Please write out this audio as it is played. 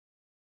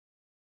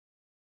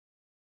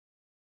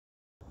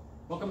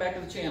Welcome back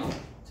to the channel.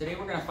 Today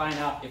we're going to find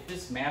out if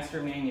this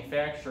master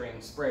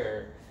manufacturing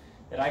sprayer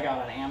that I got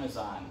on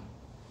Amazon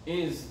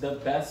is the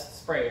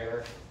best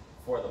sprayer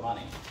for the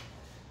money.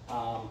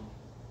 I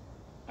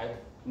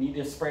need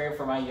a sprayer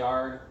for my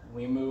yard.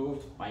 We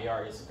moved. My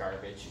yard is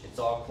garbage. It's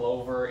all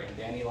clover and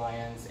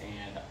dandelions,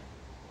 and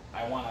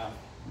I want to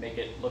make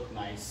it look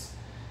nice.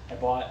 I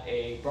bought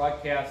a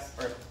drop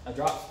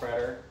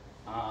spreader,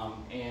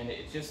 and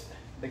it just,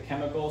 the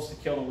chemicals to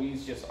kill the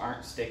weeds just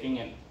aren't sticking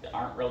and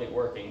aren't really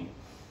working.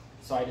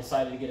 So I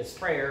decided to get a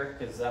sprayer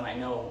because then I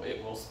know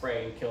it will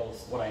spray and kill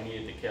what I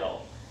needed to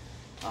kill.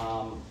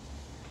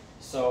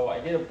 So I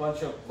did a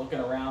bunch of looking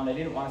around. I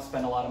didn't want to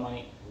spend a lot of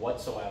money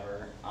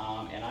whatsoever,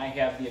 and I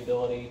have the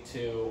ability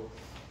to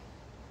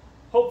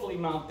hopefully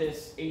mount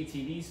this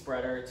ATV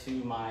spreader to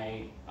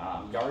my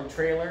yard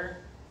trailer,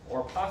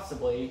 or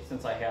possibly,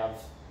 since I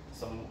have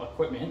some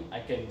equipment, I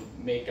can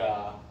make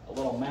a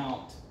little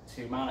mount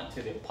to mount it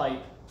to the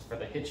pipe for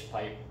the hitch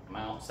pipe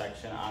mount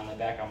section on the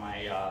back of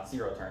my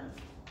zero turn.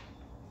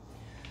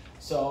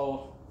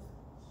 So,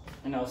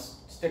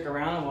 stick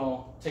around and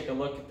we'll take a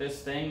look at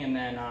this thing, and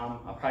then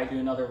I'll probably do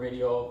another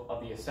video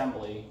of the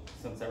assembly,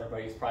 since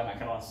everybody's probably not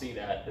going to want to see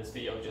that. This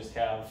video will just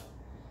have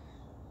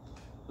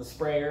the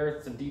sprayer,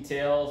 some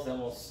details, then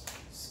we'll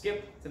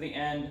skip to the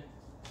end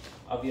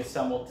of the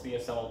assembled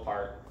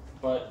part.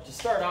 But to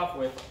start off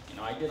with,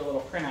 I did a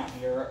little printout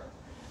here,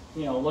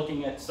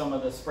 looking at some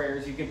of the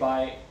sprayers you could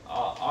buy.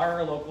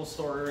 Our local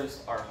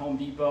stores are Home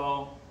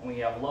Depot, and we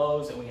have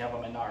Lowe's, and we have a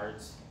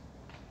Menards.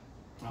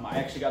 I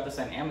actually got this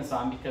on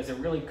Amazon because I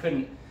really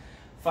couldn't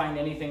find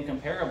anything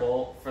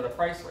comparable for the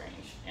price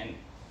range. And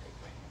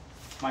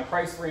my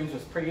price range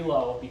was pretty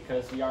low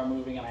because we are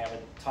moving and I have a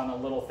ton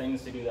of little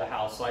things to do to the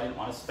house, so I didn't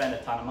want to spend a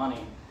ton of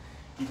money.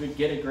 You could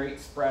get a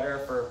great spreader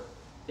for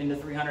in the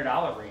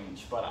 $300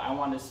 range, but I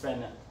wanted to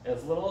spend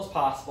as little as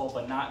possible,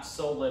 but not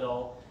so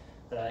little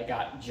that I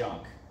got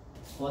junk.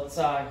 Let's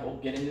we'll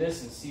get into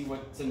this and see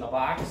what's in the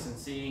box and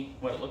see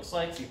what it looks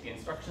like, see if the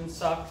instructions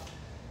suck.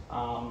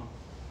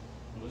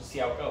 We'll just see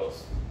how it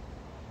goes.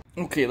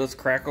 Okay, let's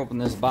crack open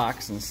this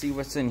box and see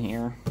what's in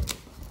here.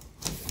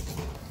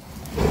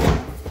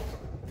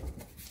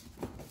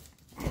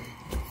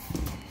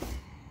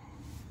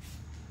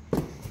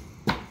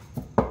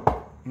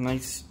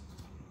 Nice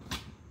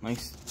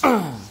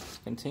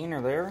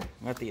container there.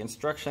 Got the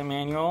instruction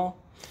manual.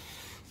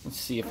 Let's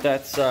see if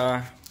that's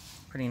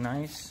pretty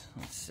nice.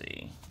 Let's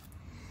see.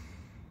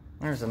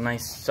 There's a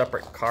nice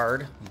separate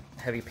card,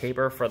 heavy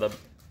paper for the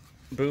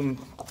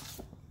boom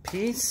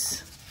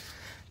piece.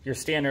 Your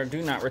standard,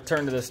 do not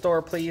return to the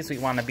store, please. We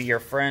want to be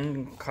your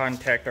friend.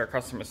 Contact our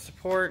customer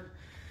support.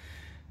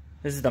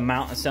 This is the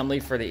mount assembly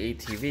for the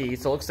ATV.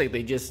 So it looks like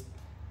they just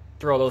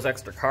throw those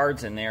extra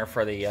cards in there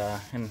for the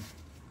and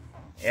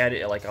add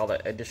it like all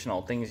the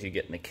additional things you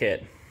get in the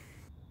kit.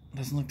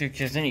 Doesn't look like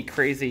there's any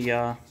crazy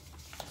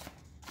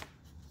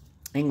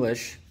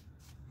English.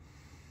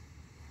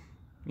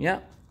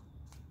 Yep,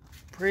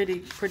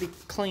 pretty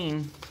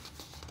clean.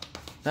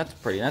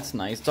 That's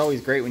nice. It's always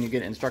great when you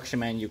get an instruction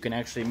manual you can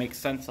actually make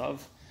sense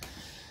of.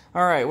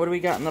 All right, what do we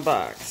got in the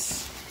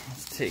box?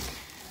 Let's take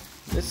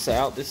this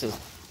out. This is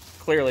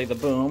clearly the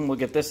boom. We'll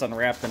get this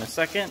unwrapped in a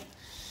second.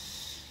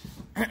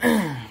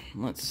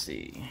 Let's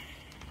see.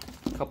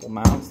 A couple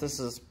mounts.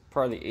 This is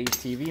part of the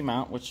ATV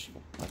mount, which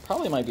I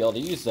probably might be able to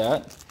use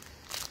that.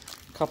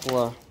 A couple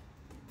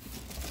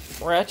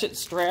of ratchet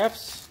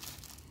straps.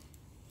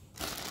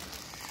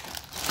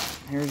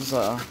 Here's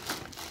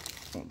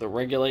the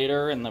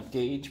regulator and the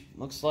gauge,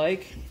 looks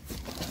like.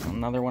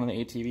 Another one of the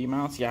ATV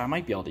mounts. Yeah, I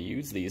might be able to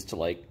use these to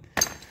like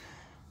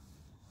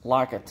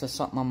lock it to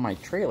something on my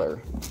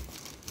trailer.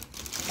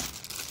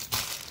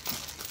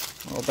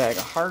 A little bag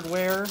of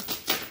hardware.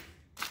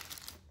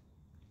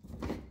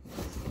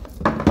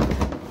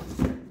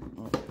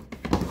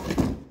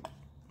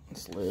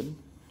 This lid.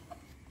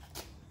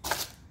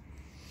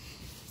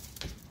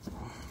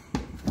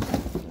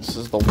 This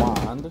is the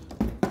wand.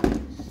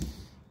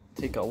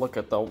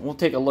 We'll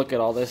take a look at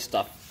all this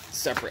stuff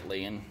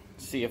separately and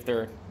see if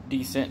they're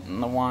decent,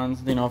 and the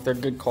wands, if they're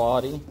good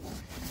quality.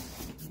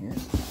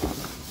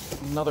 Here's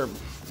another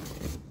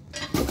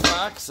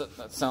box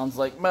that sounds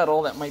like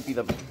metal. That might be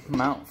the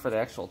mount for the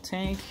actual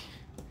tank.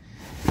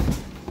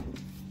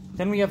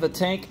 Then we have the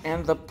tank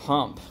and the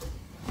pump.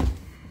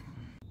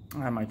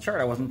 On my chart,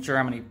 I wasn't sure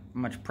how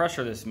much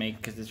pressure this makes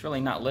because it's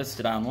really not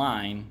listed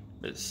online,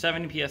 but it's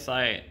 70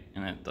 psi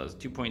and it does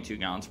 2.2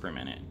 gallons per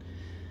minute.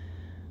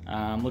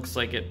 Looks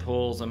like it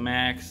pulls a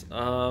max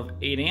of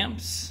 8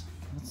 amps.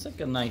 That's like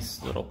a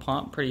nice little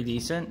pump, pretty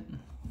decent.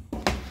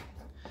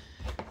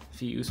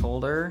 Fuse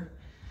holder.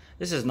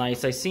 This is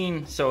nice.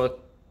 So a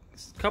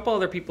couple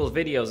other people's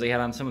videos they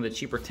had on some of the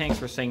cheaper tanks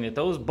were saying that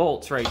those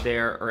bolts right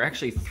there are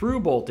actually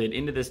through bolted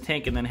into this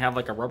tank and then have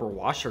like a rubber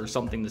washer or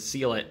something to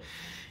seal it.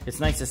 It's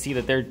nice to see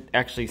that they're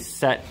actually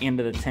set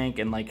into the tank,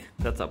 and like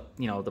that's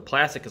the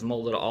plastic is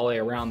molded all the way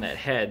around that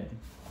head,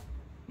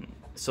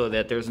 so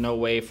that there's no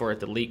way for it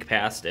to leak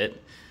past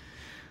it.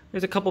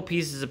 There's a couple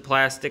pieces of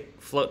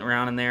plastic floating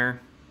around in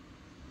there.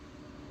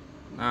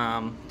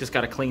 Just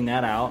got to clean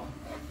that out.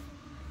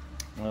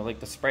 I like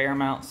the sprayer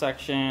mount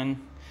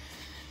section,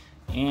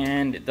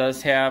 and it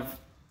does have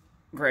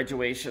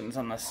graduations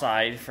on the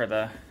side for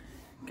the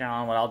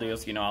gallon. What I'll do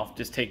is, I'll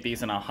just take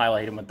these and I'll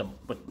highlight them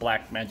with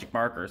black magic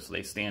markers so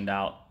they stand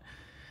out,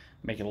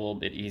 make it a little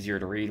bit easier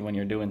to read when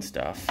you're doing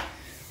stuff.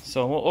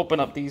 So we'll open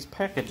up these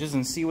packages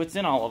and see what's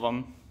in all of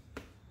them.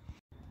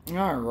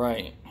 All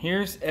right,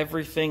 here's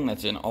everything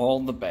that's in all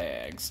the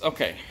bags.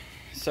 Okay,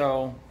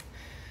 so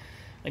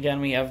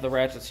again, we have the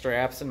ratchet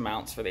straps and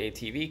mounts for the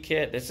ATV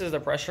kit. This is the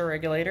pressure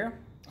regulator.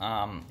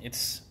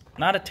 It's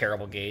not a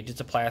terrible gauge.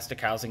 It's a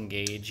plastic housing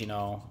gauge,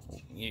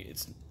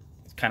 It's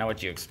kind of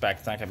what you expect.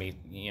 It's not going to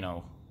be,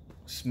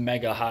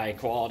 mega high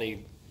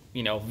quality,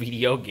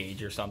 VDO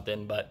gauge or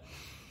something. But,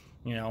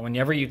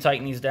 whenever you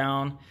tighten these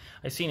down,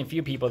 I've seen a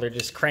few people, they're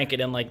just crank it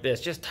in like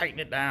this. Just tighten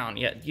it down.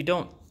 Yeah, you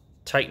don't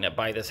tighten it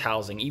by this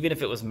housing. Even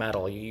if it was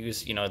metal, you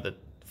use,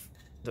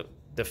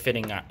 the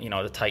fitting,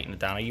 to tighten it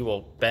down. You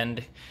will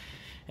bend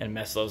and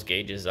mess those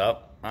gauges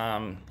up.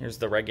 Here's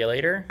the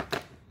regulator.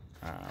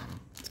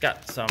 It's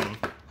got some,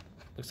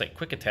 looks like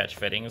quick attach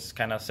fittings,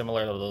 kind of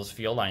similar to those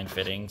fuel line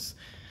fittings,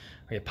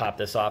 where you pop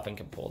this off and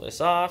can pull this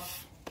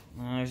off.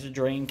 There's a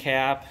drain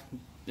cap.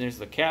 There's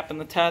the cap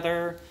and the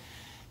tether.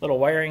 Little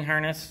wiring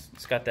harness.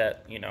 It's got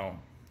that,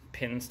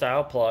 pin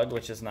style plug,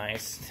 which is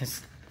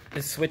nice.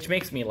 This switch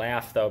makes me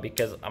laugh though,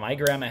 because my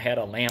grandma had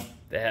a lamp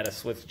that had a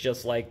switch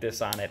just like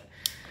this on it,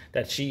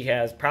 that she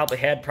has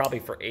probably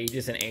for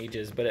ages and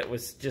ages, but it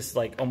was just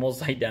like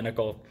almost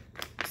identical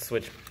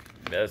switch.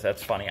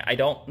 That's funny. I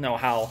don't know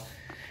how.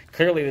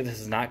 Clearly this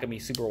is not going to be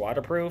super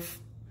waterproof.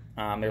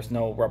 There's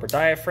no rubber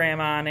diaphragm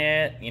on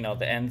it.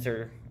 The ends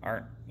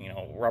aren't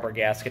rubber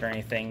gasket or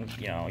anything.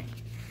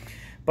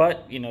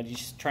 But you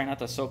just try not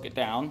to soak it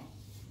down.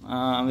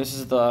 This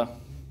is the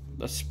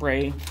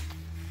spray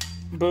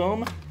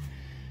boom.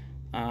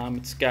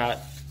 It's got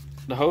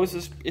the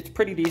hose it's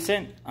pretty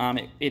decent.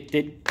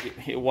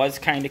 It was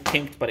kind of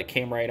kinked, but it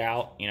came right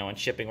out, in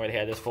shipping, where they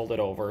had this folded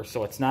over.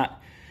 So it's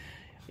not,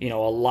 a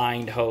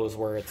lined hose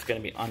where it's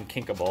going to be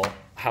unkinkable.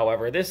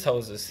 However, this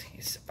hose is,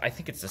 I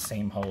think it's the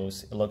same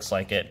hose. It looks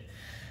like it.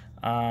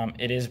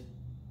 It is,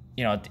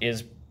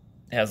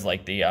 has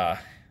like the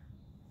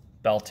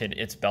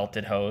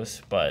belted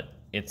hose, but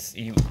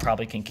you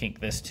probably can kink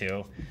this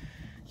too.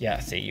 Yeah,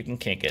 see, you can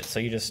kink it. So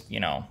you just,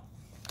 you're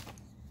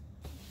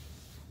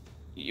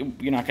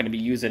not going to be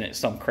using it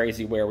some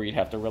crazy way where you'd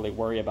have to really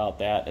worry about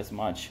that as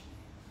much.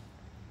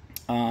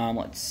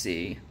 Let's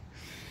see.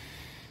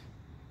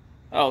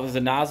 Oh, there's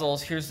the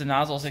nozzles. Here's the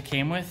nozzles it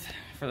came with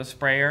for the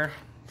sprayer.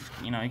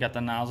 You got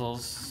the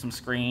nozzles, some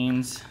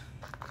screens,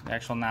 the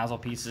actual nozzle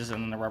pieces,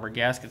 and then the rubber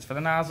gaskets for the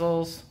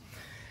nozzles.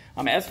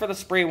 As for the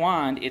spray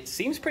wand, it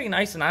seems pretty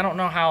nice, and I don't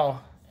know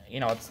how,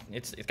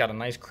 it's got a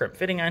nice crimp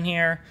fitting on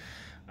here.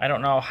 I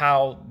don't know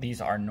how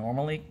these are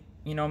normally,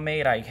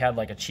 made. I had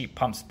like a cheap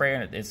pump sprayer,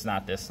 and it's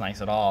not this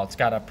nice at all. It's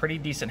got a pretty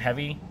decent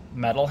heavy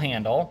metal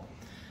handle.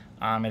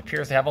 It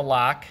appears to have a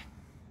lock.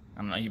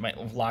 I don't know, you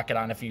might lock it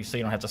on so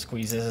you don't have to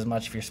squeeze this as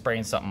much if you're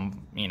spraying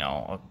something,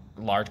 a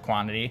large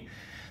quantity.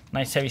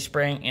 Nice heavy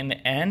spring. In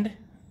the end,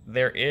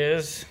 there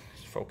is,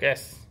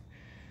 focus,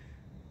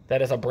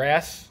 that is a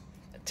brass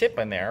tip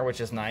in there,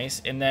 which is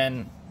nice. And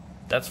then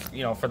that's,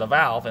 for the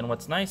valve. And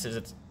what's nice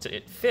is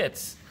it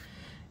fits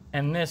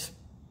in this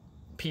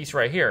piece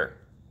right here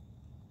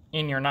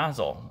in your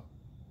nozzle,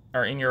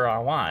 or in your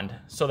wand,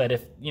 so that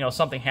if,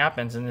 something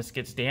happens and this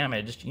gets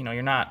damaged,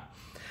 you're not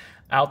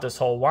out this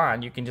whole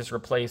wand. You can just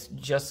replace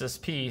just this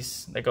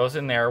piece that goes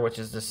in there, which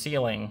is the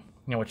sealing,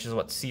 which is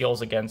what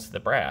seals against the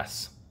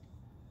brass.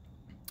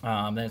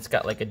 Then it's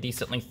got like a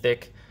decently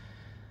thick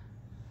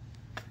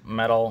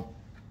metal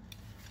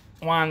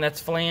wand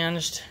that's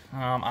flanged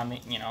on the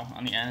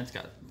end. It's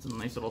got a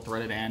nice little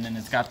threaded end, and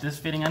it's got this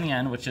fitting on the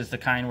end, which is the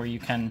kind where you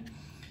can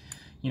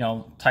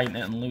tighten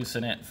it and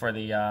loosen it for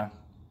the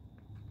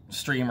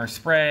stream or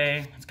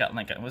spray. It's got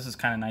like this is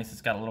kind of nice.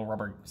 It's got a little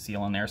rubber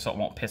seal in there so it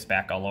won't piss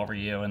back all over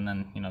you, and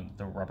then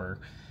the rubber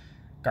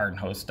garden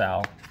hose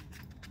style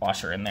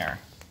washer in there.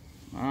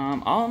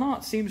 All in all,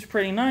 it seems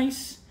pretty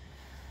nice.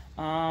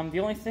 The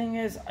only thing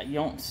is, you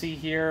don't see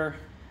here,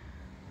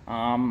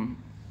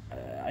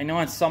 I know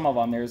on some of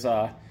them there's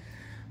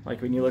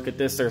like when you look at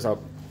this, there's a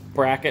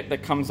bracket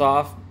that comes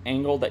off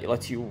angled that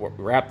lets you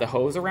wrap the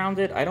hose around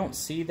it. I don't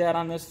see that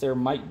on this. There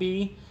might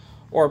be,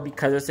 or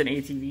because it's an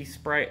ATV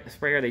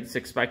sprayer, they just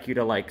expect you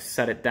to like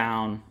set it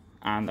down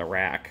on the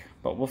rack.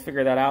 But we'll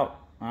figure that out.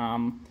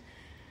 From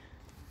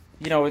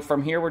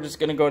here we're just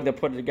gonna go to the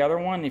put it together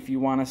one. If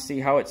you want to see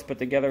how it's put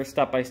together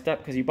step by step,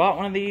 because you bought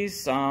one of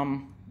these,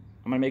 I'm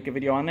gonna make a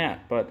video on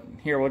that. But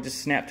here we'll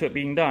just snap to it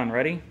being done.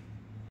 Ready?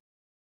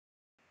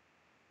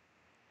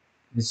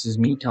 This is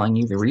me telling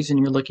you the reason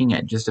you're looking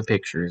at just a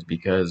picture is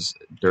because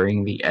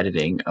during the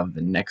editing of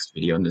the next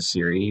video in the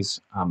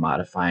series,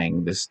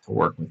 modifying this to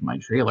work with my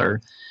trailer,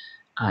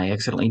 I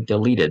accidentally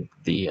deleted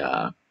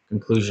the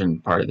conclusion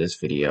part of this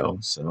video.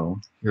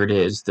 So here it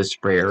is. The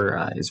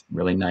sprayer is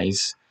really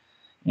nice.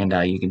 and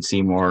you can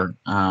see more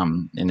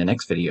in the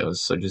next videos.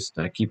 So just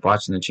keep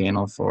watching the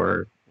channel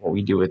for what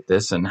we do with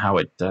this and how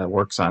it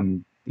works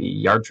on the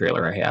yard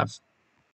trailer I have.